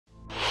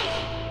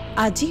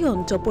আজি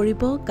অন্ত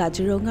পৰিব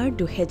কাজিৰঙাৰ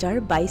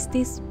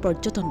 2022-23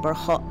 পৰ্যটন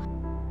বৰ্ষ।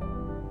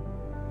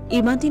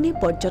 ইমানদিনে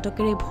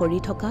পৰ্যটকেৰে ভৰি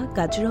থকা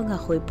কাজিৰঙা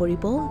হৈ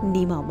পৰিব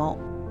নিমাম।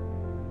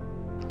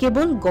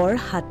 কেৱল গড়,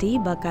 হাতী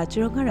বা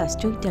কাজিৰঙা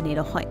ৰাষ্ট্ৰীয় উদ্যানেই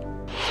নহয়,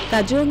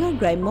 কাজিৰঙাৰ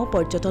গ্ৰাম্য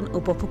পৰ্যটন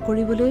উপভোগ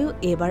কৰিবলৈও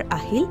এইবাৰ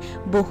আহিল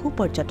বহু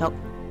পৰ্যটক।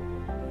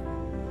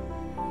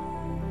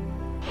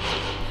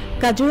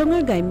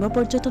 কাজিৰঙাৰ গ্ৰাম্য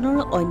পৰ্যটনৰ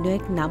অন্য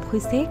এক নাম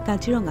হৈছে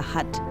কাজিৰঙা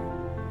হাট।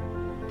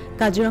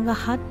 কাজিৰঙা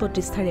হাট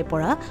প্ৰতিষ্ঠাৰে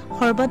পৰা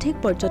সৰ্বাধিক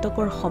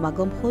পৰ্যটকৰ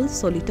সমাগম হ'ল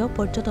চলিত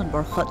পৰ্যটন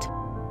বৰ্ষত।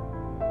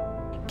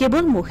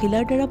 কেৱল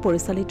মহিলাৰ দ্বাৰা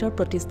পৰিচালিত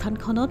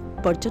প্ৰতিষ্ঠানখনত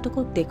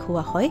পৰ্যটকক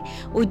দেখুওৱা হয়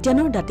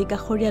উদ্যানৰ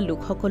দাঁতিকাষৰীয়া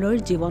লোকসকলৰ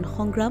জীৱন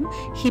সংগ্ৰাম,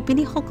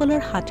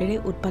 শিপিনীসকলৰ হাতেৰে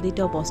উৎপাদিত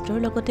বস্ত্ৰৰ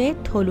লগতে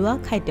থলুৱা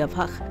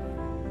খাদ্যাভ্যাস।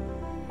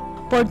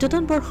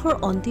 পৰ্যটন বৰ্ষৰ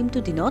অন্তিমটো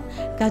দিনত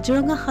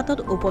কাজিৰঙা হাটত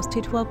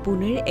উপস্থিত হোৱা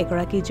পুনেৰ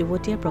এগৰাকী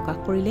যুৱতীয়ে প্ৰকাশ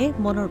কৰিলে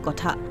মনৰ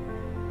কথা।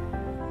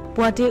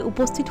 পুৱাতে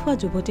উপস্থিত হোৱা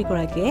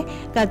যুৱতীগৰাকীয়ে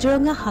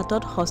কাজিৰঙা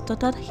হাটত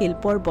হস্ততাঁত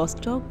শিল্পৰ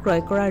বস্ত্ৰ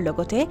ক্ৰয় কৰাৰ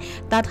লগতে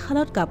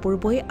তাঁতশালত কাপোৰ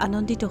বৈ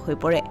আনন্দিত হৈ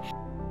পৰে।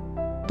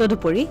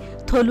 তদুপৰি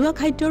থলুৱা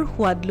খাদ্যৰ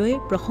সোৱাদ লৈ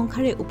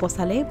প্ৰশংসাৰে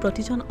উপচালে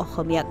প্ৰতিজন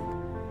অসমীয়াক।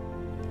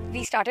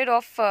 We started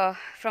off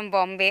from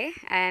Bombay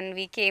and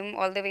we came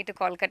all the way to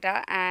Kolkata,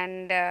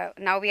 and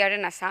now we are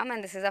in Assam, and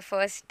this is our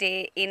first day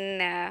in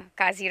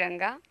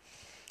Kaziranga,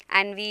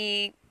 and we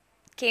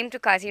came to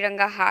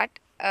Kaziranga Hat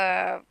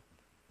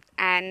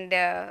and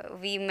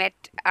we met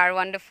our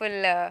wonderful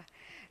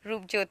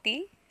Roop Jyoti.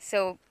 So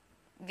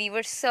we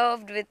were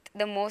served with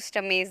the most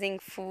amazing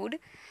food,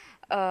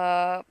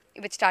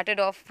 which started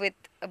off with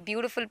a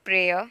beautiful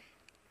prayer,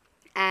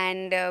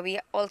 and we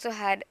also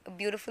had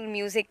beautiful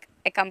music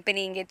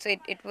accompanying it. So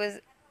it was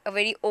a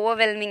very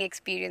overwhelming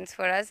experience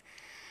for us,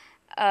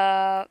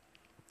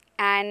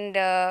 and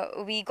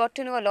we got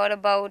to know a lot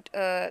about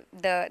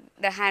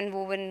the hand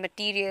woven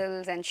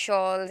materials and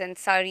shawls and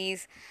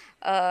saris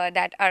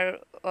that are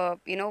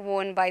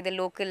worn by the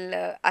local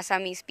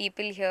Assamese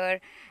people here,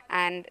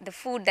 and the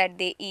food that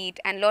they eat,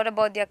 and a lot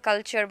about their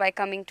culture by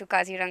coming to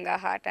Kaziranga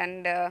Hat.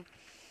 And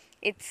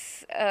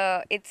it's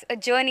a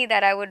journey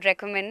that I would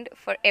recommend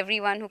for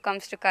everyone who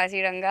comes to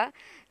Kaziranga,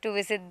 to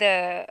visit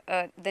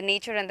the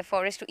nature and the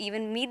forest, to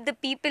even meet the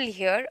people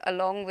here,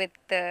 along with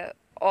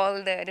all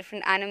the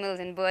different animals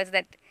and birds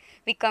that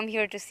we come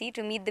here to see,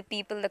 to meet the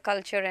people, the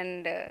culture,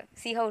 and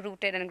see how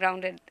rooted and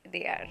grounded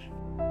they are.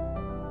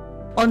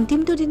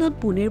 অন্তিমটো দিনত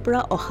পুনেৰ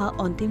পৰা অহা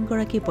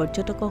অন্তিমগৰাকী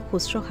পৰ্যটকক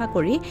শুশ্ৰূষা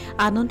কৰি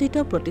আনন্দিত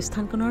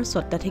প্ৰতিষ্ঠানখনৰ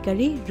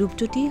স্বত্বাধিকাৰী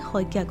ৰূপজ্যোতি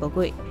শইকীয়া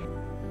গগৈ।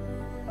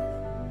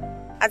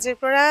 আজিৰ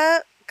পৰা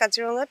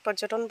কাজিৰঙাত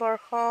পৰ্যটন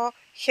বৰ্ষ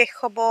শেষ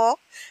হ'ব,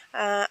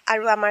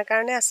 আৰু আমাৰ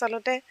কাৰণে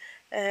আচলতে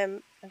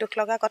দুখ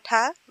লগা কথা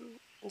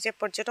যে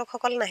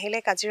পৰ্যটকসকল নাহিলে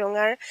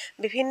কাজিৰঙাৰ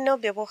বিভিন্ন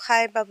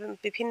ব্যৱসায় বা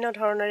বিভিন্ন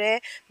ধৰণেৰে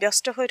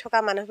ব্যস্ত হৈ থকা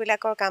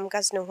মানুহবিলাকৰ কাম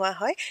কাজ নোহোৱা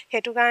হয়।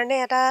 সেইটো কাৰণে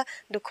এটা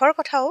দুখৰ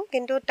কথাও,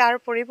 কিন্তু তাৰ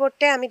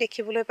পৰিৱৰ্তে আমি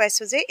দেখিবলৈ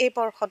পাইছোঁ যে এই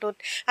বৰ্ষটোত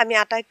আমি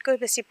আটাইতকৈ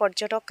বেছি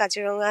পৰ্যটক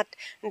কাজিৰঙাত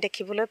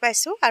দেখিবলৈ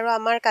পাইছোঁ, আৰু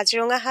আমাৰ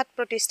কাজিৰঙা হাট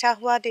প্ৰতিষ্ঠা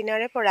হোৱা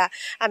দিনাৰে পৰা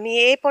আমি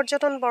এই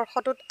পৰ্যটন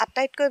বৰ্ষটোত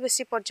আটাইতকৈ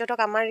বেছি পৰ্যটক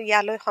আমাৰ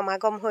ইয়ালৈ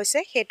সমাগম হৈছে।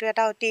 সেইটো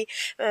এটা অতি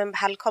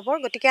ভাল খবৰ।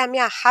 গতিকে আমি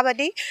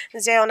আশাবাদী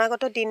যে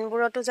অনাগত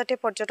দিনবোৰতো যাতে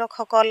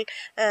পৰ্যটকসকল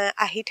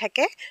আহি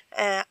থাকে।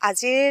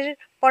 আজিৰ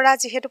পৰা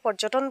যিহেতু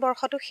পৰ্যটন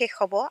বৰ্ষটো শেষ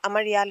হ'ব,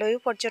 আমাৰ ইয়ালৈও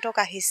পৰ্যটক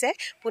আহিছে,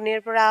 পুনেৰ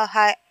পৰা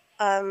অহা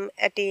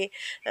এটি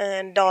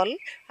দল,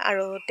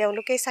 আৰু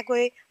তেওঁলোকেই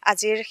চাগৈ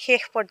আজিৰ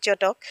শেষ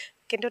পৰ্যটক।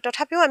 কিন্তু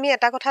তথাপিও আমি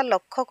এটা কথা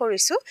লক্ষ্য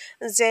কৰিছোঁ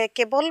যে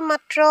কেৱল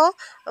মাত্ৰ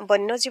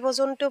বন্য জীৱ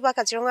জন্তু বা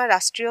কাজিৰঙা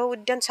ৰাষ্ট্ৰীয়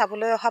উদ্যান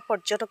চাবলৈ অহা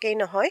পৰ্যটকেই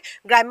নহয়,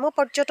 গ্ৰাম্য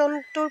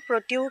পৰ্যটনটোৰ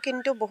প্ৰতিও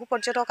কিন্তু বহু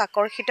পৰ্যটক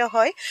আকৰ্ষিত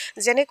হয়।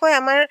 যেনেকৈ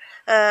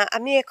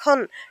আমি এখন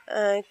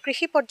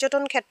কৃষি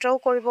পৰ্যটন ক্ষেত্ৰও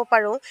কৰিব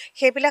পাৰোঁ,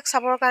 সেইবিলাক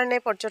চাবৰ কাৰণে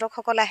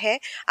পৰ্যটকসকল আহে।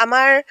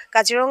 আমাৰ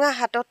কাজিৰঙা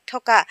হাটত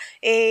থকা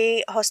এই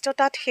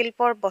হস্ততাঁত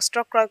শিল্পৰ বস্ত্ৰ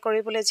ক্ৰয়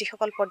কৰিবলৈ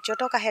যিসকল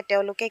পৰ্যটক আহে,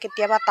 তেওঁলোকে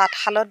কেতিয়াবা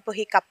তাঁতশালত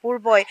বহি কাপোৰ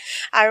বয়,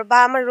 আৰু বা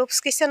আমাৰ ৰূপছ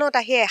কিচেনত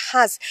আহি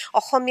এসাঁজ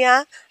অসমীয়া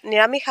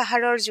নিৰামিষ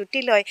আহাৰৰ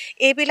জুতি লয়।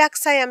 এইবিলাক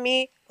চাই আমি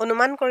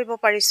অনুমান কৰিব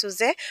পাৰিছোঁ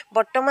যে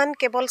বৰ্তমান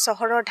কেৱল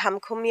চহৰৰ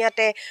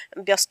ধামখুমীয়াতে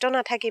ব্যস্ত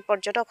নাথাকি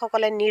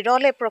পৰ্যটকসকলে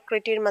নিৰলে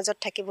প্ৰকৃতিৰ মাজত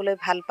থাকিবলৈ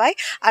ভাল পায়,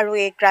 আৰু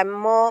এই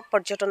গ্ৰাম্য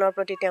পৰ্যটনৰ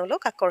প্ৰতি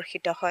তেওঁলোক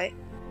আকৰ্ষিত হয়।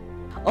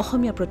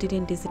 অসমীয়া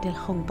প্ৰতিদিন ডিজিটেল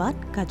সংবাদ,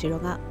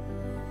 কাজিৰঙা।